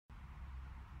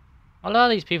A lot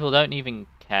of these people don't even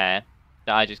care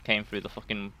that I just came through the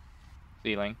fucking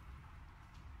ceiling.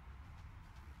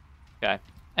 Okay.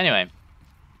 Anyway.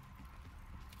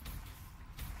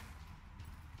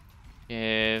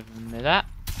 Give me that.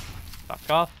 Fuck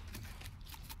off.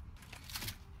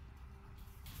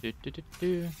 Do, do, do,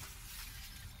 do.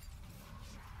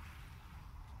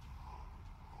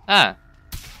 Ah.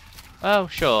 Well,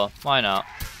 sure. Why not?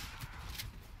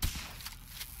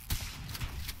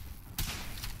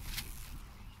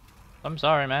 I'm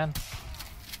sorry, man.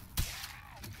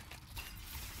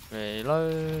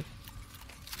 Reload.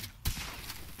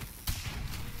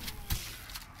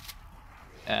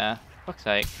 Yeah. Fuck's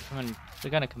sake.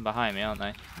 They're gonna come behind me, aren't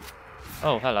they?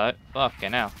 Oh, hello.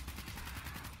 Fucking hell.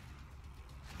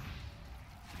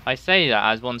 I say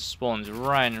that as one spawns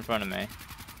right in front of me.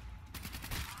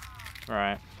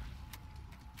 Right.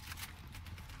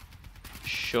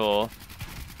 Sure.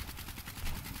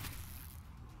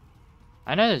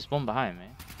 I know there's one behind me.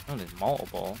 Oh, there's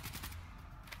multiple.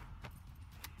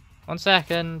 1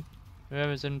 second.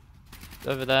 Whoever's in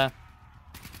over there.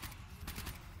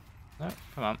 No,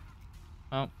 come on.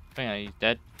 Oh, hang on, he's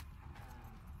dead.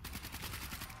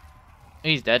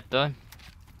 He's dead though.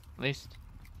 At least.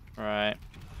 Right.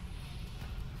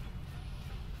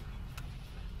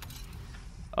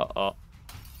 Uh-oh.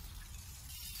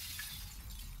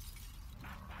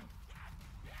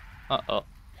 Uh-oh.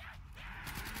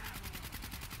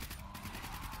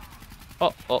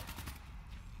 Oh.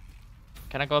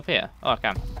 Can I go up here? Oh, I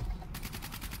can.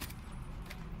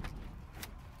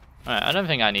 Alright, I don't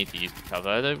think I need to use the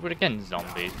cover. They're again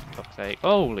zombies, for fuck's sake.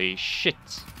 Holy shit.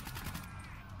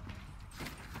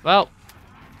 Well,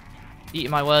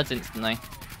 eating my words instantly.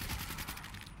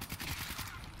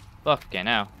 Fucking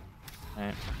hell.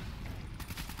 Right.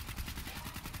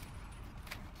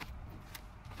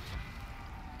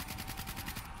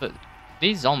 But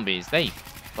these zombies, they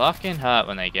fucking hurt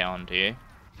when they get onto you.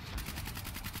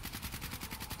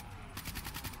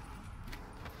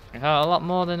 They hurt a lot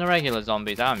more than the regular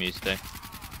zombies I'm used to.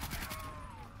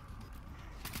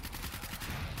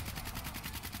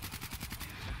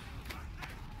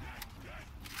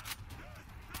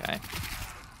 Okay.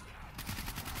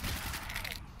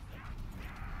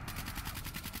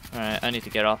 Alright, I need to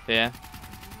get off here.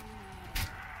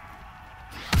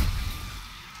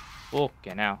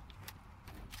 Fucking hell.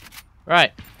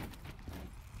 Right.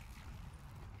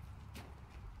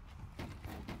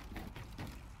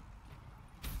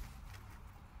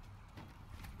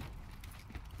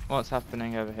 What's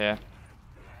happening over here?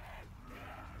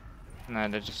 No,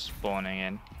 they're just spawning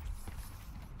in.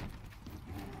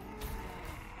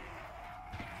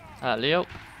 Leo.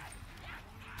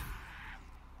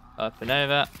 Up and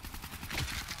over.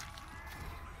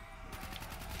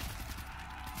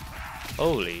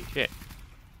 Holy shit.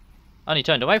 Only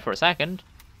turned away for a second.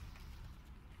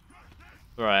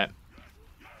 Right.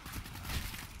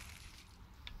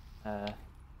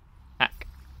 Hack.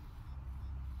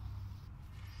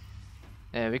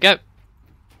 There we go.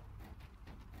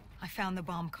 I found the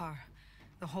bomb car.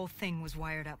 The whole thing was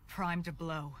wired up, primed to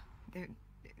blow.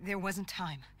 There wasn't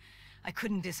time. I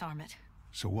couldn't disarm it.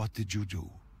 So what did you do?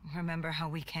 Remember how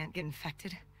we can't get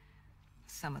infected?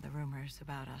 Some of the rumors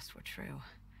about us were true.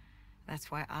 That's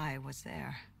why I was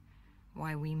there.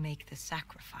 Why we make the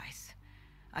sacrifice.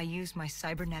 I used my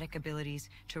cybernetic abilities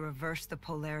to reverse the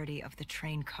polarity of the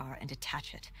train car and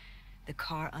detach it. The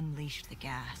car unleashed the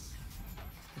gas,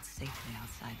 but safely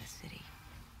outside the city.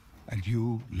 And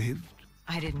you lived?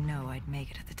 I didn't know I'd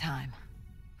make it at the time,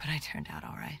 but I turned out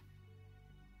all right.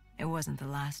 It wasn't the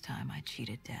last time I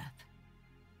cheated death.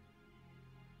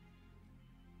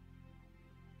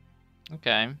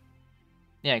 Okay.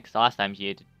 Yeah, because the last time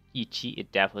you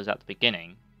cheated death was at the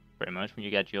beginning, pretty much, when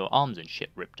you got your arms and shit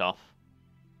ripped off.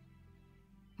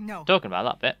 No. Talking about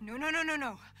that bit.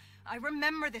 No. I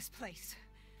remember this place.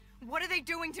 What are they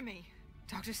doing to me?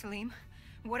 Dr. Salim,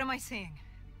 what am I seeing?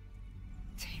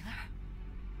 Taylor?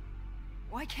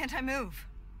 Why can't I move?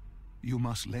 You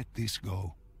must let this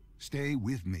go. Stay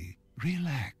with me.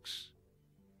 Relax.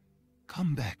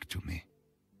 Come back to me.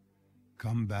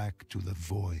 Come back to the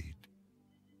void.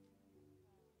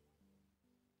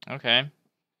 Okay.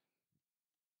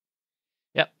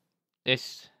 Yep.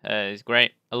 This is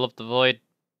great. I love the void.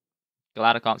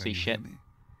 Glad I can't see you shit. hear me?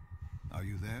 Are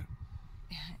you there?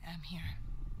 I'm here.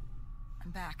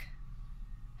 I'm back.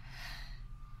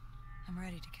 I'm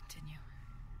ready to continue.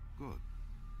 Good.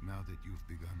 Now that you've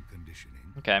begun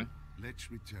conditioning, Okay.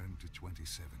 let's return to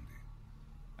 2070.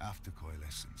 After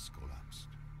Coalescence collapsed.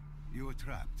 You were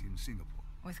trapped in Singapore.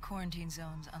 With quarantine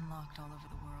zones unlocked all over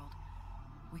the world,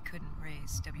 we couldn't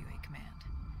raise WA command.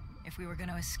 If we were going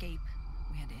to escape,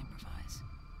 We had to improvise.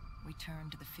 We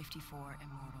turned to the 54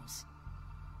 Immortals.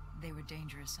 They were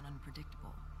dangerous and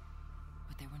unpredictable,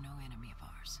 but they were no enemy of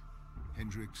ours.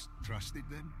 Hendricks trusted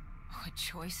them? What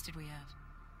choice did we have?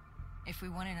 If we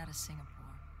wanted out of Singapore,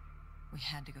 we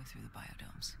had to go through the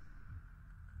biodomes.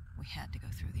 We had to go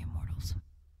through the Immortals.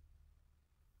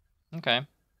 Okay.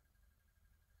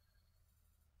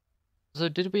 So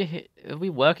are we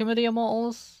working with the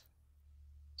Immortals?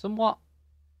 Somewhat?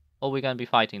 Or are we going to be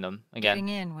fighting them again? Getting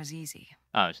in was easy.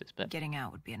 Oh, it's this bit. Getting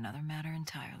out would be another matter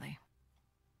entirely.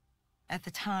 At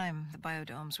the time, the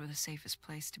biodomes were the safest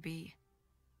place to be.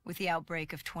 With the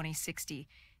outbreak of 2060,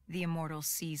 the Immortals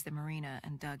seized the marina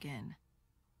and dug in.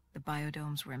 The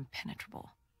biodomes were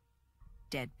impenetrable.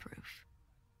 Dead-proof.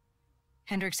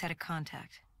 Hendricks had a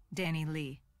contact, Danny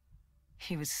Lee.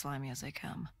 He was slimy as they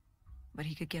come, but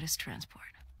he could get us transport.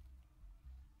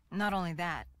 Not only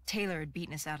that, Taylor had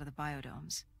beaten us out of the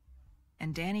biodomes,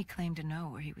 and Danny claimed to know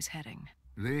where he was heading.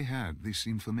 They had this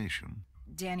information.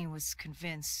 Danny was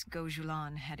convinced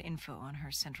Gojulan had info on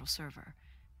her central server.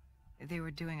 They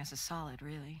were doing us a solid,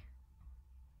 really.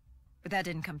 But that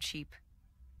didn't come cheap.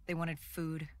 They wanted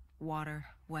food, water,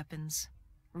 weapons,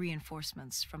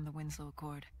 reinforcements from the Winslow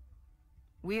Accord.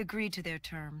 We agreed to their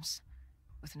terms,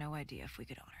 with no idea if we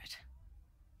could honor it.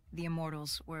 The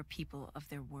Immortals were a people of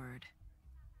their word,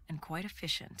 and quite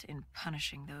efficient in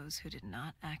punishing those who did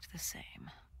not act the same.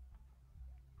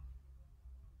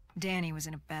 Danny was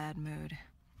in a bad mood.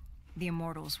 The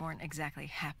Immortals weren't exactly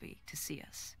happy to see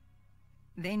us.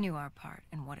 They knew our part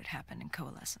in what had happened in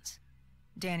Coalescence.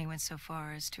 Danny went so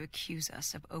far as to accuse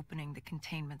us of opening the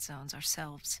containment zones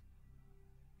ourselves.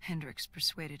 Hendricks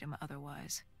persuaded him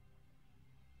otherwise.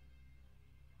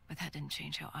 But that didn't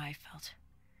change how I felt.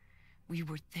 We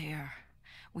were there.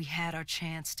 We had our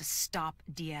chance to stop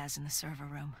Diaz in the server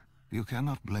room. You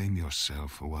cannot blame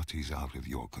yourself for what is out of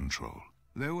your control.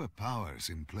 There were powers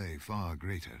in play far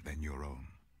greater than your own.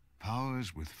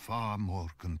 Powers with far more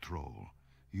control.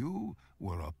 You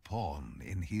were a pawn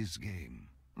in his game.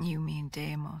 You mean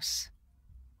Deimos?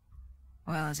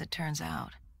 Well, as it turns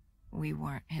out, we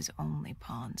weren't his only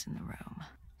pawns in the room.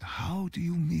 How do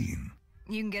you mean?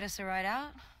 You can get us a ride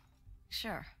out?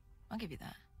 Sure, I'll give you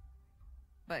that.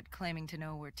 But claiming to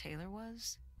know where Taylor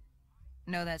was?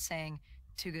 Know that saying,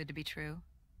 too good to be true?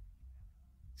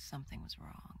 Something was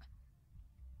wrong.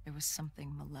 There was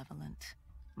something malevolent,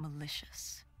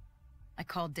 malicious. I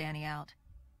called Danny out.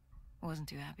 Wasn't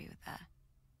too happy with that.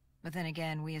 But then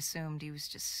again, we assumed he was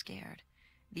just scared.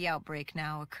 The outbreak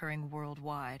now occurring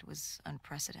worldwide was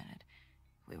unprecedented.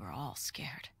 We were all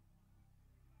scared.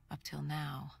 Up till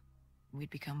now, we'd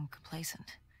become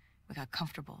complacent. We got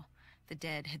comfortable. The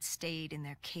dead had stayed in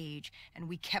their cage, and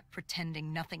we kept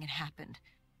pretending nothing had happened.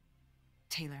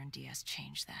 Taylor and Diaz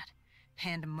changed that.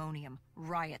 Pandemonium,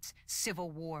 riots, civil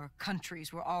war,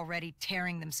 countries were already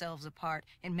tearing themselves apart,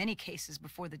 in many cases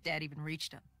before the dead even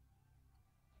reached them.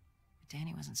 But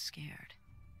Danny wasn't scared.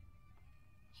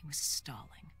 He was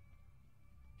stalling.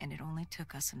 And it only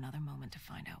took us another moment to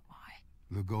find out why.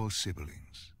 The Ghost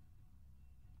siblings.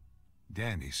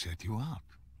 Danny set you up.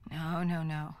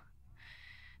 No.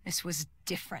 This was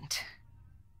different.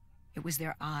 It was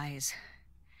their eyes.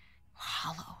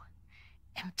 Hollow.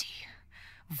 Empty.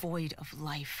 Void of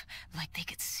life. Like they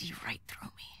could see right through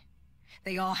me.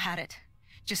 They all had it.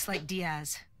 Just like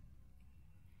Diaz.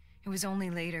 It was only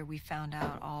later we found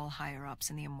out all higher-ups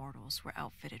in the Immortals were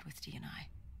outfitted with D&I.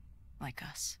 Like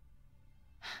us.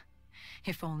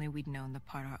 If only we'd known the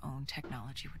part our own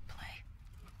technology would play.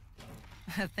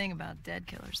 The thing about dead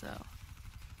killers, though,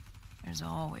 there's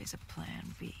always a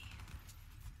plan B.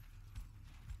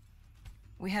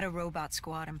 We had a robot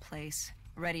squad in place,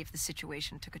 ready if the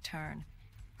situation took a turn.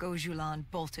 Gojulan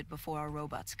bolted before our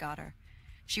robots got her.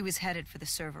 She was headed for the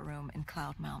server room in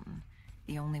Cloud Mountain,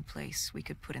 the only place we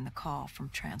could put in the call from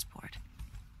transport.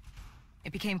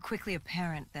 It became quickly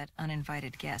apparent that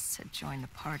uninvited guests had joined the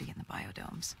party in the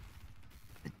biodomes.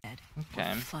 The dead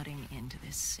were flooding into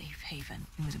this safe haven.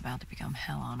 It was about to become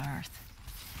hell on Earth.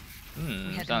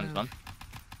 We had to move. Fun.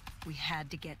 We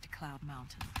had to get to Cloud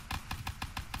Mountain.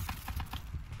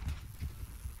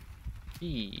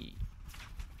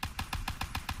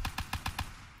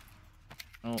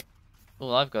 Oh,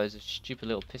 all I've got is a stupid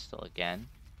little pistol again.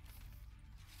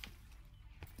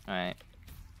 Alright.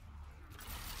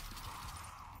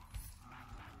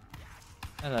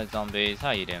 Hello zombies,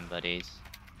 how you doing, buddies?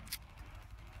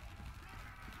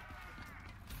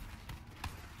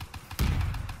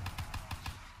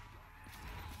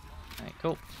 Alright,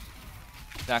 cool.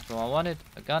 Exactly what I wanted,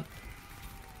 a gun.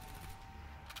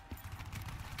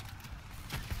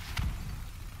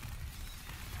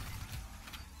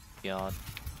 God.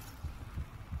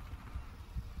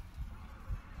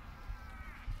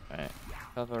 Right.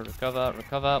 Recover, recover,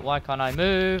 recover. Why can't I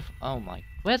move? Oh my...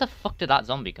 Where the fuck did that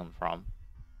zombie come from?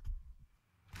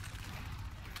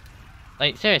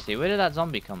 Like, seriously, where did that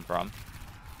zombie come from?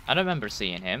 I don't remember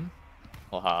seeing him.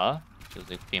 Or her. She was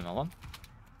the female one.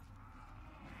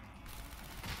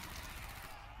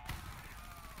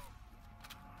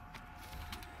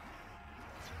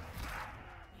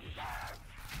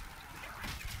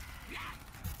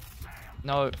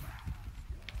 No.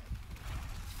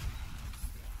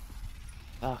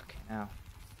 Fuck, now.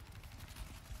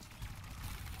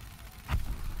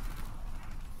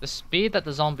 The speed that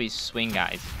the zombies swing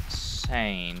at is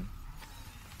insane.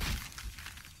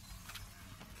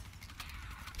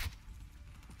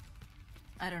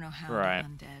 I don't know how Right. the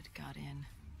undead got in.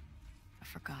 A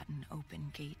forgotten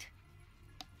open gate.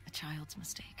 A child's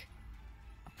mistake.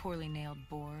 A poorly nailed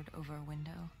board over a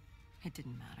window. It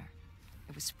didn't matter.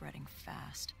 It was spreading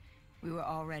fast. We were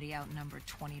already outnumbered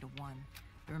 20 to 1.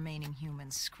 The remaining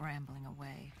humans scrambling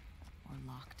away or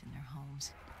locked in their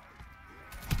homes.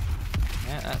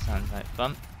 Yeah, that sounds like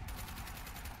fun.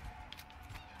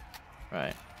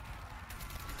 Right.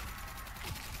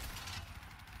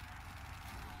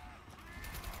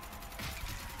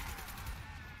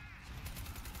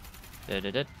 Da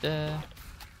da da da.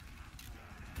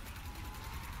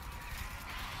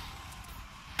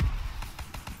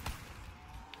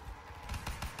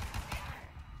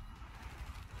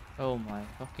 Oh my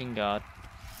fucking god.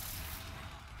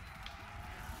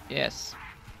 Yes.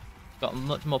 Got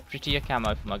much more prettier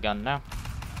camo for my gun now.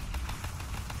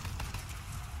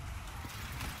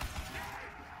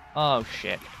 Oh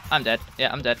shit. I'm dead.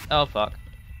 Yeah, I'm dead. Oh fuck.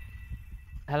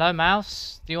 Hello,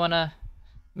 mouse? Do you wanna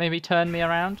maybe turn me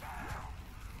around?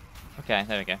 Okay,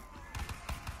 there we go.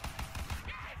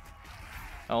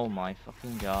 Oh my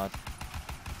fucking god.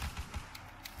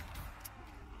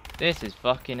 This is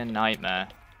fucking a nightmare.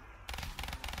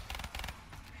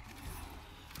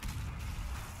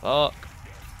 Fuck.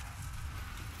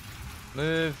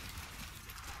 Move.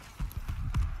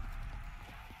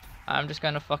 I'm just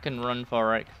gonna fucking run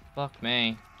for it. Fuck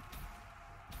me.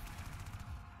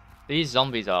 These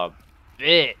zombies are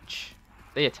bitch.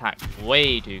 They attack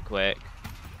way too quick.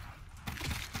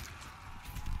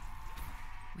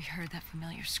 We heard that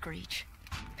familiar screech.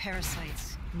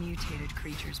 Parasites, mutated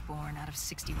creatures born out of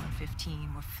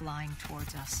 6115 were flying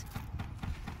towards us.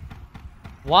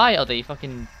 Why are they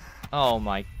fucking... Oh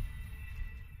my...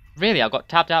 Really, I got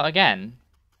tapped out again?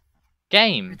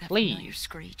 Game, Heard that familiar please.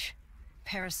 screech.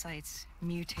 Parasites,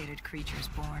 mutated creatures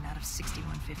born out of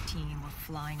 6115 were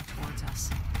flying towards us.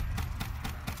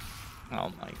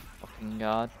 Oh my fucking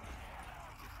god.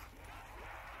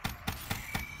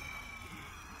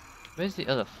 Where's the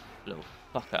other little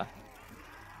fucker?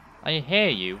 I hear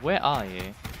you. Where are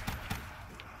you?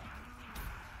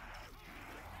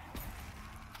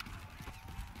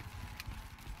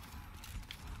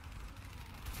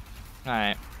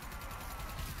 Alright.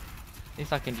 At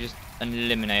least I can just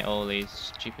eliminate all these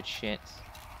stupid shits.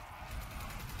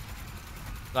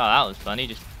 Wow, that was fun. He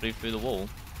just flew through the wall.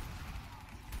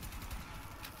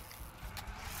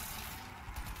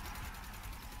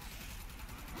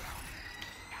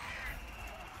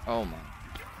 Oh my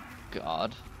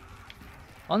god.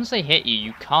 Once they hit you,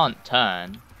 you can't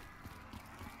turn.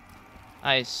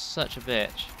 That is such a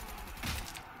bitch.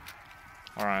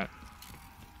 Alright.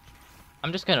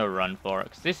 I'm just gonna run for it,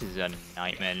 because this is a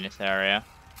nightmare in this area.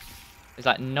 There's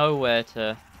like nowhere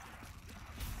to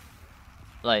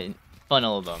like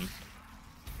funnel them.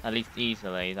 At least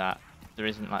easily, that there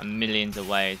isn't like millions of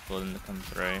ways for them to come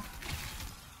through.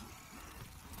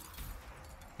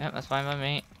 Yep, that's fine by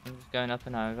me. I'm just going up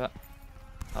and over.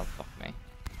 Oh, fuck me.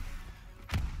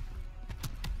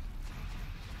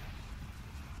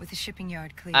 With the shipping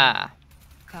yard clear, Ah.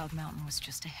 Cloud Mountain was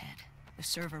just ahead. The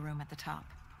server room at the top.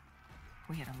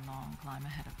 We had a long climb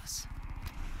ahead of us.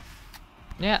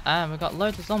 Yeah, and we've got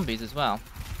loads of zombies as well.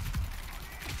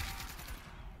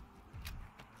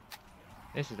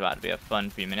 This is about to be a fun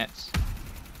few minutes.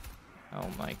 Oh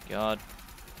my god.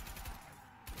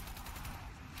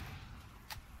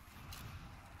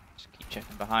 Just keep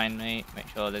checking behind me, make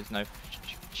sure there's no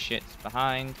shits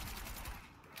behind.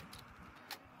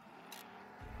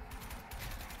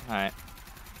 Alright.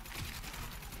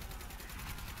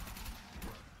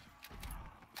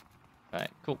 Alright,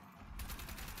 cool.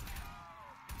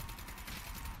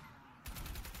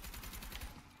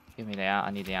 Give me that,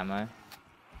 I need the ammo.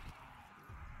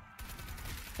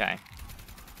 Okay.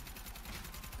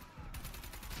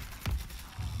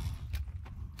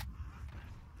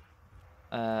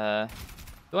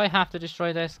 Do I have to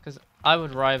destroy this? Because I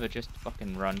would rather just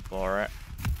fucking run for it.